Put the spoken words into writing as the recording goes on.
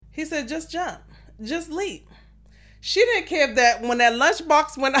He said, just jump. Just leap. She didn't care if that when that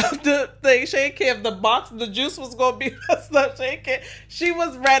lunchbox went out the thing, she didn't care if the juice was going to be stuff. She didn't care. She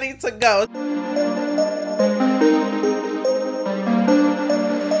was ready to go.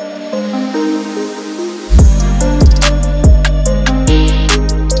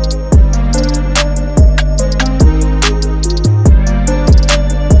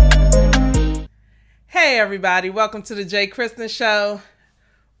 Hey everybody, welcome to the Jay Kristen Show.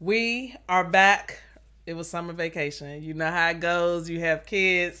 We are back. It was summer vacation. You know how it goes. You have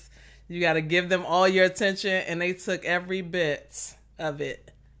kids. You got to give them all your attention, and they took every bit of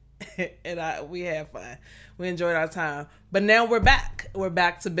it. And we had fun. We enjoyed our time. But now we're back. We're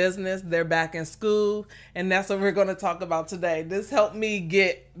back to business. They're back in school, and that's what we're going to talk about today. This helped me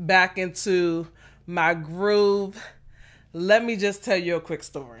get back into my groove. Let me just tell you a quick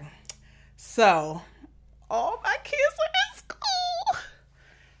story. So, all my kids are in school.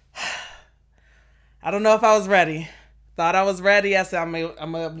 I don't know if I was ready. Thought I was ready. I said, I'm going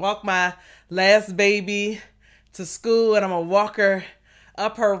to walk my last baby to school, and I'm going to walk her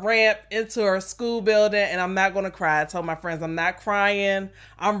up her ramp into her school building, and I'm not going to cry. I told my friends, I'm not crying.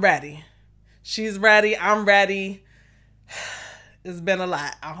 I'm ready. She's ready. I'm ready. It's been a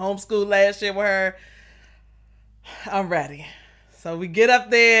lot. I homeschooled last year with her. I'm ready. So we get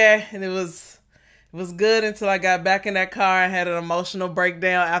up there, and it was good until I got back in that car and had an emotional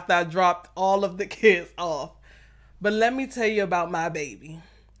breakdown after I dropped all of the kids off. But let me tell you about my baby.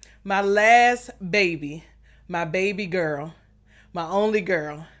 My last baby, my baby girl, my only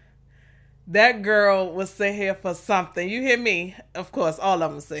girl. That girl was sent here for something. You hear me? Of course, all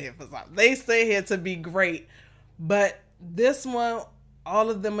of them sent here for something. They sent here to be great. But this one, all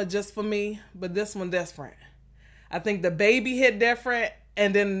of them are just for me, but this one different. I think the baby hit different,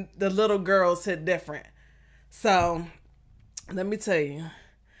 and then the little girls hit different. So, let me tell you.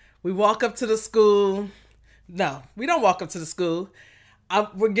 We walk up to the school. No, we don't walk up to the school.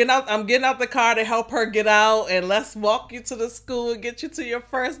 I'm getting out the car to help her get out, and let's walk you to the school and get you to your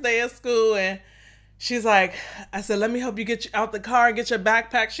first day of school. And she's like, I said, let me help you get you out the car and get your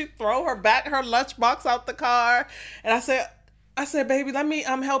backpack. She throw her lunchbox out the car. And I said, baby, let me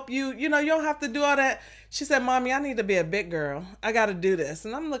help you. You know, you don't have to do all that. She said, Mommy, I need to be a big girl. I got to do this.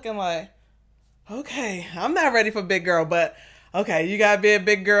 And I'm looking like, okay, I'm not ready for big girl, but okay, you got to be a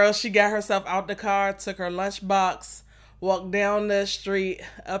big girl. She got herself out the car, took her lunchbox, walked down the street,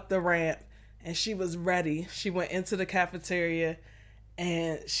 up the ramp, and she was ready. She went into the cafeteria,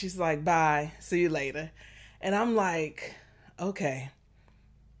 and she's like, bye, see you later. And I'm like, okay.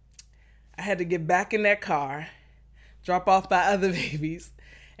 I had to get back in that car, drop off my other babies,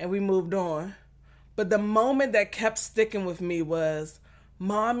 and we moved on. But the moment that kept sticking with me was,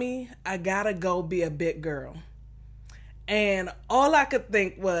 Mommy, I gotta go be a big girl. And all I could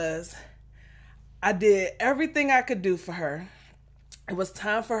think was, I did everything I could do for her. It was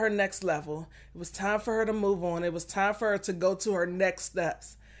time for her next level. It was time for her to move on. It was time for her to go to her next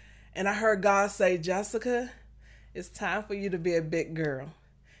steps. And I heard God say, Jessica, it's time for you to be a big girl.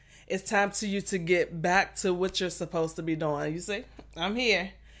 It's time for you to get back to what you're supposed to be doing. You see, I'm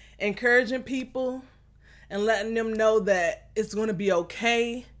here encouraging people and letting them know that it's going to be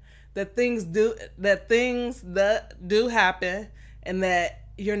okay, that things that do happen, and that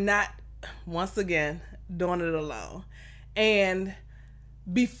you're not, once again, doing it alone. And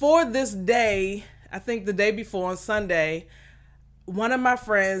before this day, I think the day before on Sunday, one of my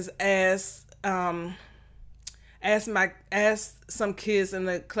friends asked some kids in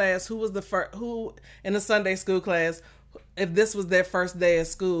the class who in the Sunday school class, if this was their first day of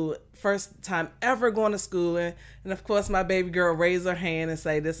school, first time ever going to school. And of course, my baby girl raised her hand and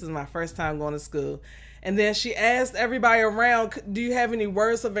say, this is my first time going to school. And then she asked everybody around, do you have any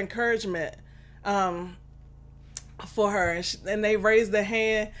words of encouragement for her? And they raised their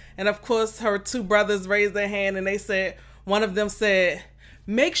hand. And of course, her two brothers raised their hand, and they said, one of them said,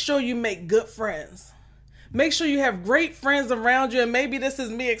 make sure you make good friends. Make sure you have great friends around you. And maybe this is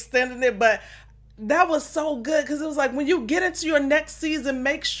me extending it, but that was so good, because it was like, when you get into your next season,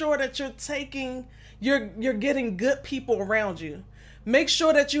 make sure that you're getting good people around you. Make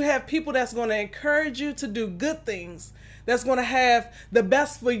sure that you have people that's going to encourage you to do good things, that's going to have the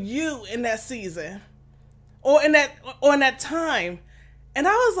best for you in that season or in that time. And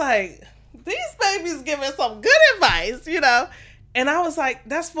I was like, these babies giving some good advice, you know. And I was like,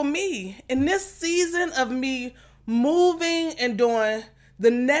 that's for me. In this season of me moving and doing the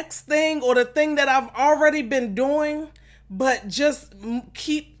next thing, or the thing that I've already been doing, but just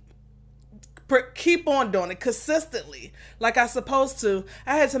keep on doing it consistently like I'm supposed to.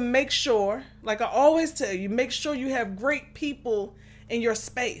 I had to make sure, like I always tell you, make sure you have great people in your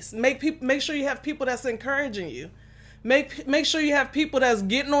space. Make sure you have people that's encouraging you. Make sure you have people that's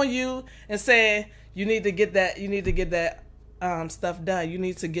getting on you and saying, you need to get that stuff done. You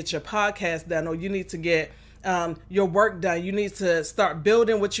need to get your podcast done, or you need to get your work done. You need to start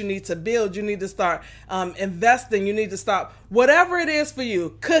building what you need to build. You need to start investing. You need to start whatever it is for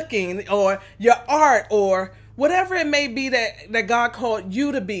you, cooking or your art or whatever it may be that God called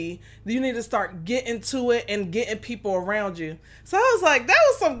you to be. You need to start getting to it and getting people around you. So I was like, that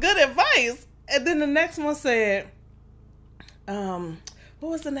was some good advice. And then the next one said, what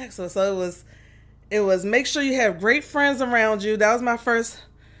was the next one? So it was make sure you have great friends around you. That was my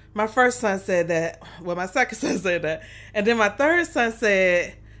first son said that. Well, my second son said that. And then my third son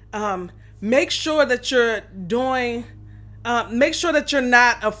said, make sure that you're doing, make sure that you're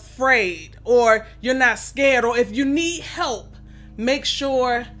not afraid or you're not scared. Or if you need help, make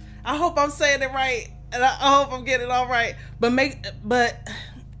sure, I hope I'm saying it right. And I hope I'm getting it all right.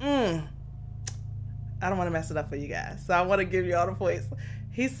 I don't want to mess it up for you guys. So I want to give you all the points.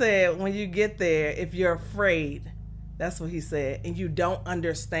 He said, when you get there, if you're afraid, that's what he said, and you don't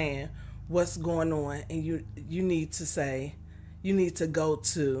understand what's going on, and you need to say, you need to go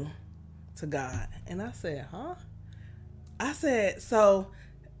to God. And I said, huh? I said, so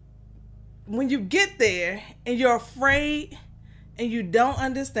when you get there and you're afraid and you don't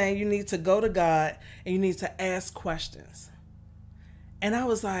understand, you need to go to God and you need to ask questions. And I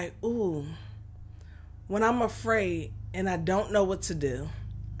was like, ooh, when I'm afraid and I don't know what to do,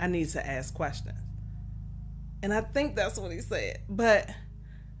 I need to ask questions. And I think that's what he said. But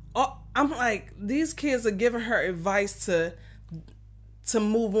I'm like, these kids are giving her advice to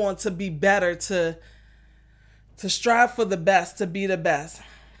move on, to be better, to strive for the best, to be the best.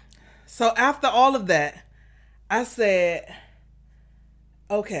 So after all of that, I said,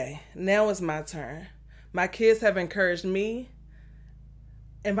 okay, now it's my turn. My kids have encouraged me.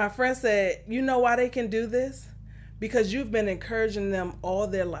 And my friend said, you know why they can do this? Because you've been encouraging them all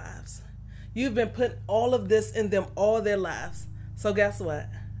their lives. You've been putting all of this in them all their lives. So guess what?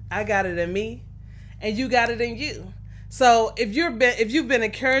 I got it in me and you got it in you. So if you've been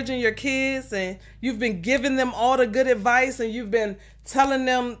encouraging your kids and you've been giving them all the good advice and you've been telling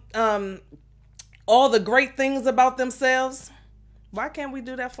them all the great things about themselves, why can't we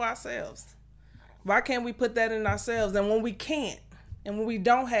do that for ourselves? Why can't we put that in ourselves? And when we can't, and when we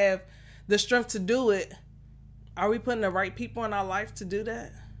don't have the strength to do it, are we putting the right people in our life to do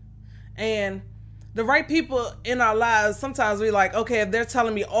that? And the right people in our lives, sometimes we're like, okay, if they're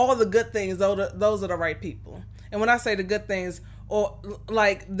telling me all the good things, those are the right people. And when I say the good things, or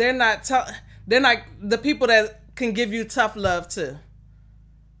like they're not the people that can give you tough love too.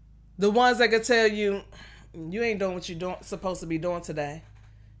 The ones that can tell you, you ain't doing what you're supposed to be doing today.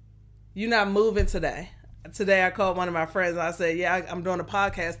 You're not moving today. Today I called one of my friends and I said, yeah, I'm doing a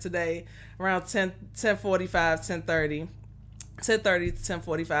podcast today around 10:45, 10:30. 10:30 to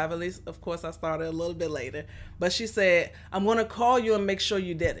 10:45, at least. Of course, I started a little bit later. But she said, I'm going to call you and make sure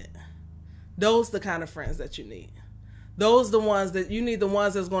you did it. Those the kind of friends that you need. Those the ones that you need, the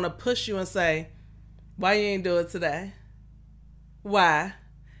ones that's going to push you and say, why you ain't do it today? Why?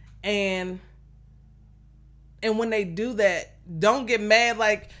 And when they do that, don't get mad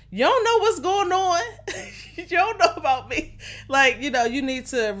like, you don't know what's going on. You don't know about me. Like, you need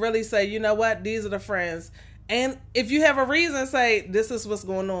to really say, you know what? These are the friends. And if you have a reason, say, this is what's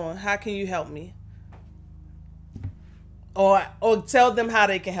going on. How can you help me? Or tell them how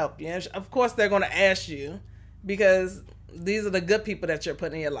they can help you. And of course, they're going to ask you because these are the good people that you're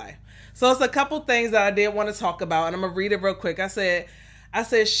putting in your life. So it's a couple things that I did want to talk about, and I'm going to read it real quick. I said when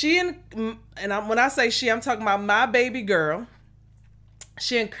I say she, I'm talking about my baby girl.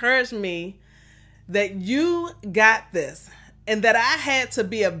 She encouraged me that you got this and that I had to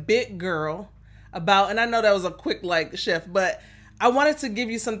be a big girl about, and I know that was a quick shift, but I wanted to give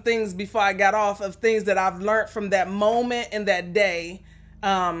you some things before I got off of things that I've learned from that moment and that day,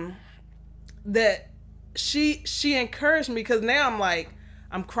 that she encouraged me, because now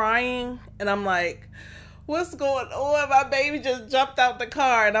I'm crying and I'm like, what's going on? My baby just jumped out the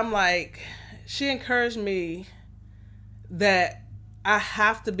car, and I'm like, she encouraged me that I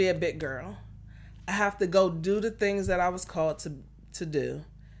have to be a big girl. I have to go do the things that I was called to do.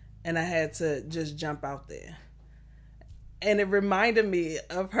 And I had to just jump out there. And it reminded me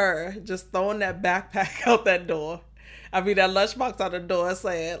of her just throwing that backpack out that door. That lunchbox out the door,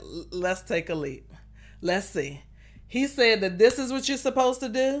 saying, let's take a leap. Let's see. He said that this is what you're supposed to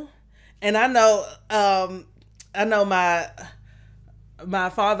do. And I know my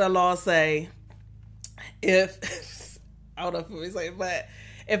father-in-law say, I don't know if we say, but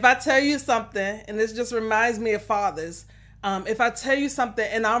if I tell you something, and this just reminds me of fathers, If I tell you something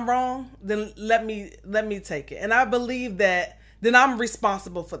and I'm wrong, then let me take it. And I believe that then I'm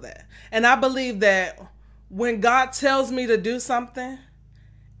responsible for that. And I believe that when God tells me to do something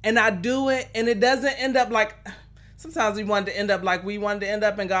and I do it and it doesn't end up like, sometimes we want to end up like we wanted to end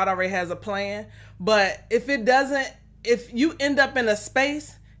up and God already has a plan. But if it doesn't, if you end up in a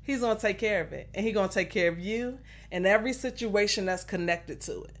space, he's going to take care of it. And he's going to take care of you and every situation that's connected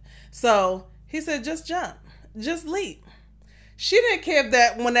to it. So he said, just jump, just leap. She didn't care if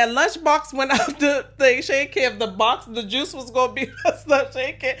that when that lunchbox went out the thing. She didn't care if the juice was going to be messed up. She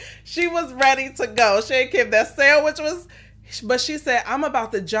didn't care. She was ready to go. She didn't care if that sandwich was. But she said, I'm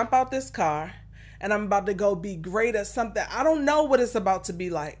about to jump out this car and I'm about to go be great at something. I don't know what it's about to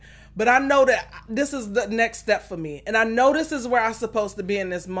be like, but I know that this is the next step for me. And I know this is where I'm supposed to be in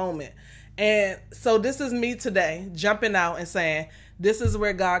this moment. And so this is me today jumping out and saying, this is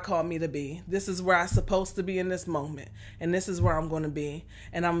where God called me to be. This is where I'm supposed to be in this moment. And this is where I'm going to be.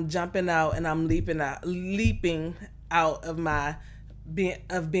 And I'm jumping out and I'm leaping out of my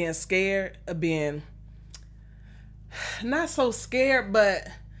being scared, of being not so scared, but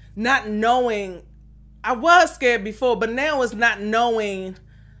not knowing. I was scared before, but now it's not knowing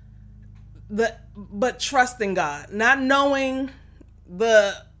but trusting God, not knowing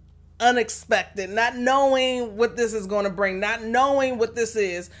the unexpected, not knowing what this is going to bring, not knowing what this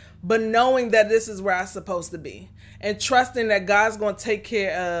is, but knowing that this is where I'm supposed to be and trusting that God's going to take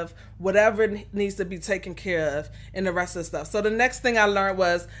care of whatever needs to be taken care of in the rest of the stuff. So the next thing I learned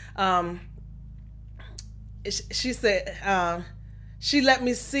was, she said, she let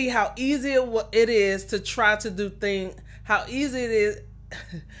me see how easy it is to try to do things, how easy it is.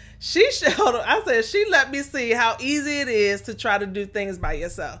 I said, she let me see how easy it is to try to do things by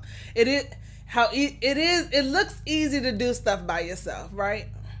yourself. It looks easy to do stuff by yourself, right?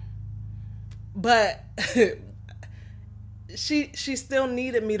 But she still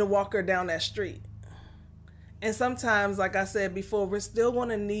needed me to walk her down that street. And sometimes, like I said before, we're still going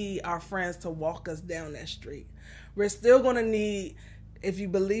to need our friends to walk us down that street. We're still going to need, if you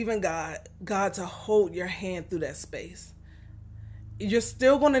believe in God to hold your hand through that space. You're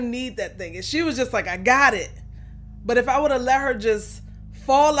still going to need that thing. And she was just like, I got it. But if I would have let her just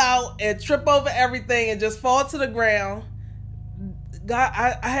fall out and trip over everything and just fall to the ground, God,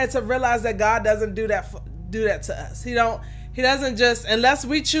 I had to realize that God doesn't do that to us. He doesn't just, unless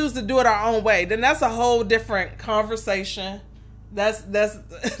we choose to do it our own way, then that's a whole different conversation. That's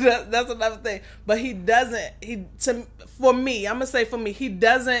another thing. But he doesn't, for me, I'm going to say for me, he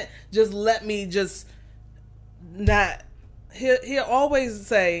doesn't just let me just not. He'll always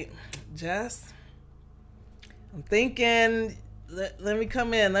say, Jess, I'm thinking, let me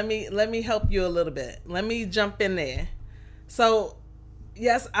come in. Let me help you a little bit. Let me jump in there. So,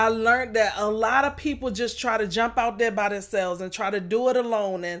 yes, I learned that a lot of people just try to jump out there by themselves and try to do it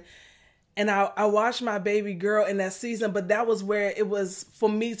alone. And I watched my baby girl in that season, but that was where it was for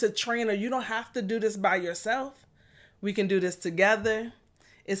me to train her. You don't have to do this by yourself. We can do this together.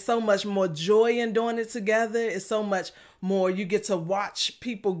 It's so much more joy in doing it together. It's so much more. You get to watch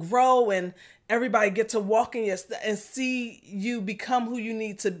people grow and everybody get to walk in and see you become who you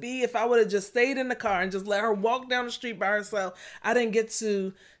need to be. If I would have just stayed in the car and just let her walk down the street by herself, I didn't get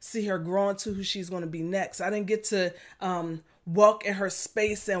to see her grow into who she's going to be next. I didn't get to walk in her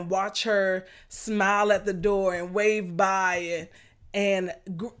space and watch her smile at the door and wave by. And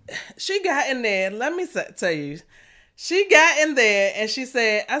she got in there. Let me tell you. She got in there and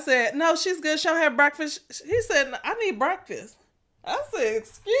I said, no, she's good. She don't have breakfast. He said, I need breakfast. I said,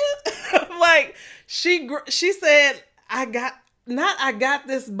 excuse? Like, she said, I got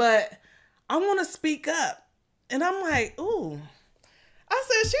this, but I want to speak up. And I'm like, ooh. I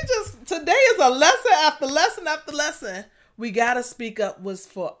said, today is a lesson after lesson after lesson. We got to speak up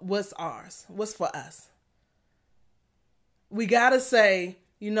what's ours, what's for us. We got to say,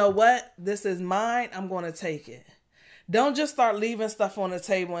 you know what? This is mine. I'm going to take it. Don't just start leaving stuff on the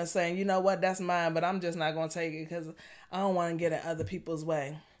table and saying, you know what, that's mine, but I'm just not going to take it because I don't want to get in other people's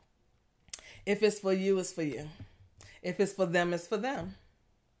way. If it's for you, it's for you. If it's for them, it's for them.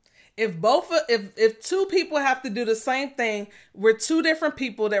 If two people have to do the same thing, we're two different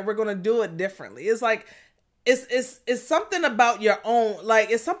people that we're going to do it differently. It's like, it's something about your own, like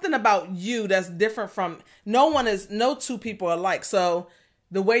it's something about you that's different from, no two people are alike. So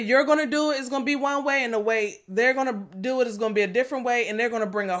the way you're going to do it is going to be one way, and the way they're going to do it is going to be a different way, and they're going to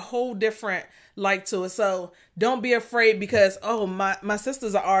bring a whole different light to it. So don't be afraid because, oh, my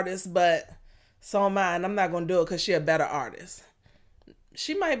sister's an artist, but so am I, and I'm not going to do it because she's a better artist.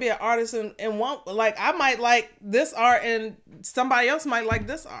 She might be an artist and one, like I might like this art and somebody else might like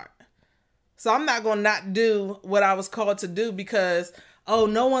this art. So I'm not going to not do what I was called to do because, oh,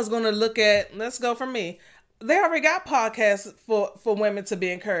 no one's going to look at, let's go for me. They already got podcasts for women to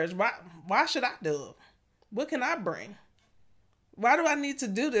be encouraged. Why should I do it? What can I bring? Why do I need to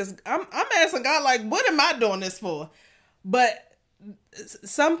do this? I'm asking God, like, what am I doing this for? But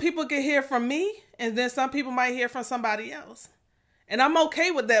some people can hear from me, and then some people might hear from somebody else. And I'm okay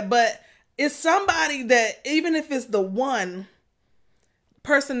with that. But it's somebody that, even if it's the one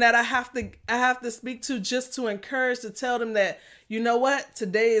person that I have to speak to just to encourage, to tell them that, you know what?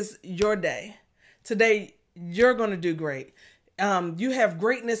 Today is your day. Today, you're going to do great. You have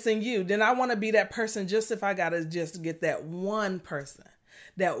greatness in you. Then I want to be that person just if I got to just get that one person,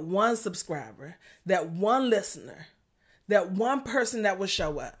 that one subscriber, that one listener, that one person that would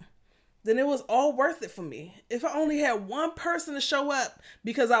show up. Then it was all worth it for me. If I only had one person to show up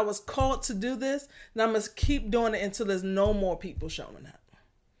because I was called to do this, then I must keep doing it until there's no more people showing up.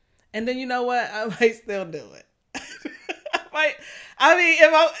 And then you know what? I might still do it.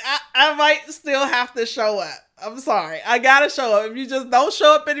 I might still have to show up. I'm sorry. I gotta show up. If you just don't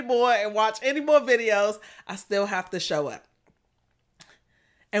show up anymore and watch any more videos, I still have to show up.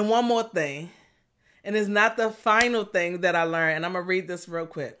 And one more thing, and it's not the final thing that I learned, and I'm gonna read this real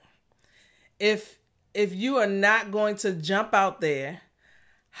quick. If you are not going to jump out there,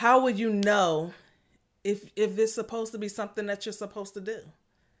 how would you know if it's supposed to be something that you're supposed to do?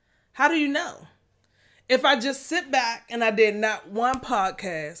 How do you know? If I just sit back and I did not one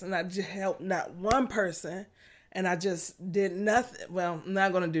podcast and I just helped not one person and I just did nothing, well, I'm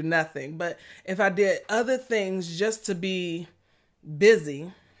not going to do nothing, but if I did other things just to be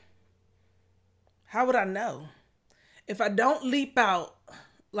busy, how would I know? If I don't leap out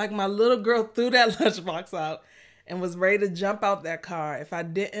like my little girl threw that lunchbox out and was ready to jump out that car, if I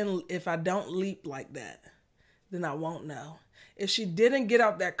don't leap like that, then I won't know. If she didn't get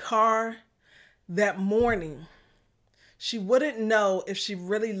out that car that morning, she wouldn't know if she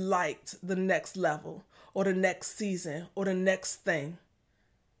really liked the next level or the next season or the next thing.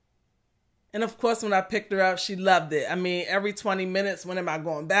 And of course, when I picked her up, she loved it. I mean, every 20 minutes, when am I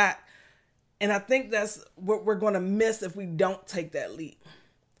going back? And I think that's what we're going to miss if we don't take that leap.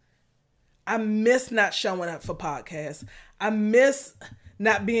 I miss not showing up for podcasts. I miss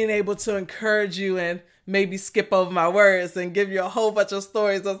not being able to encourage you and maybe skip over my words and give you a whole bunch of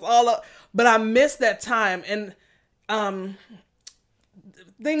stories. But I miss that time. And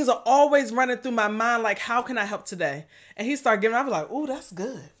things are always running through my mind like, how can I help today? And he started giving, I was like, ooh, that's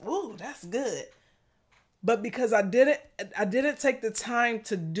good. Ooh, that's good. But because I didn't take the time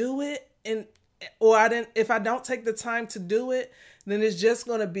to do it, if I don't take the time to do it, then it's just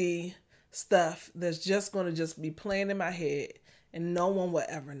going to be stuff that's just going to just be playing in my head and no one will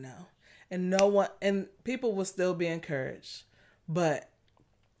ever know. And people will still be encouraged, but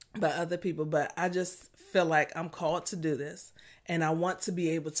by other people. But I just feel like I'm called to do this, and I want to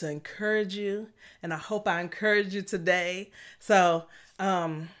be able to encourage you, and I hope I encourage you today. So,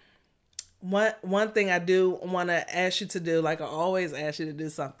 one thing I do want to ask you to do, like I always ask you to do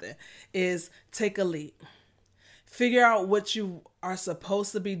something, is take a leap. Figure out what you are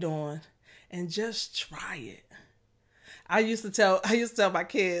supposed to be doing, and just try it. I used to tell my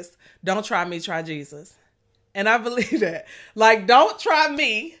kids, don't try me, try Jesus. And I believe that. Like, don't try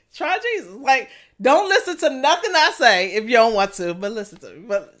me, try Jesus. Like, don't listen to nothing I say if you don't want to, but listen to me.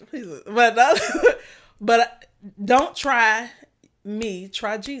 But please, but don't try me,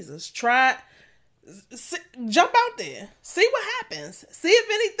 try Jesus. Jump out there. See what happens. See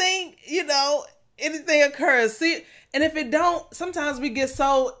if anything occurs. See, and if it don't, sometimes we get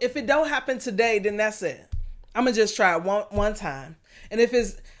if it don't happen today, then that's it. I'm going to just try it one time. And if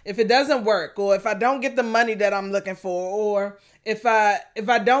it doesn't work, or if I don't get the money that I'm looking for, or if I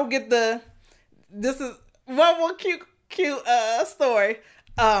don't get this is one more cute story.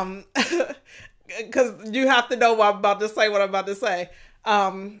 Cause you have to know what I'm about to say.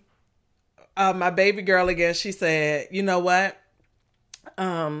 My baby girl again, she said, you know what?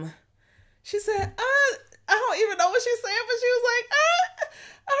 She said, I don't even know what she said, but she was like,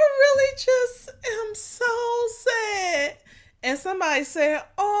 I really just am so sad. And somebody said,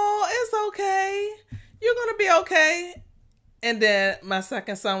 oh, it's okay. You're going to be okay. And then my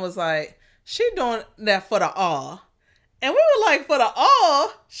second son was like, she doing that for the awe. And we were like, for the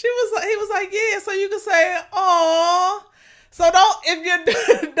awe? He was like, yeah, so you can say, aw. So don't do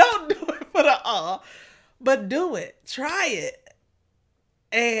it for the awe, but do it. Try it.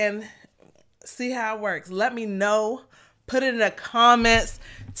 And see how it works. Let me know. Put it in the comments.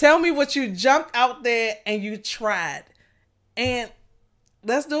 Tell me what you jumped out there and you tried. And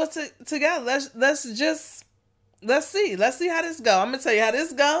let's do it together. Let's just let's see how this go. I'm gonna tell you how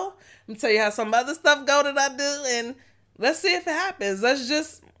this go. I'm gonna tell you how some other stuff go that I do, and let's see if it happens. Let's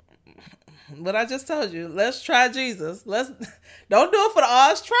just what I just told you. Let's try Jesus. Let's don't do it for the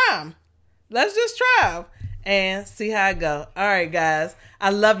odds. Try 'em. Let's just try 'em and see how it go. All right, guys. I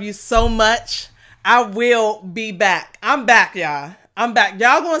love you so much. I will be back. I'm back, y'all. I'm back.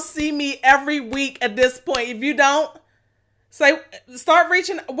 Y'all gonna see me every week at this point. If you don't, start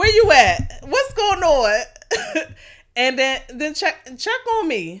reaching. Where you at? What's going on? And then check on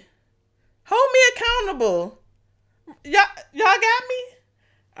me. Hold me accountable. Y'all got me?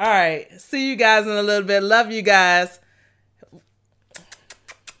 All right. See you guys in a little bit. Love you guys.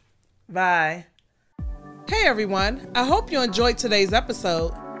 Bye. Hey everyone. I hope you enjoyed today's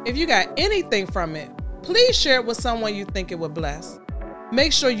episode. If you got anything from it, please share it with someone you think it would bless.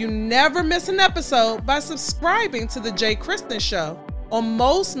 Make sure you never miss an episode by subscribing to The Jay Kristen Show on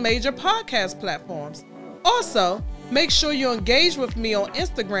most major podcast platforms. Also, make sure you engage with me on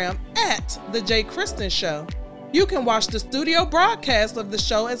Instagram at The Jay Kristen Show. You can watch the studio broadcast of the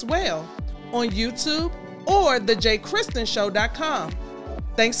show as well on YouTube or thejkristenshow.com.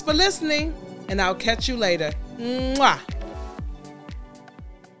 Thanks for listening, and I'll catch you later. Mwah!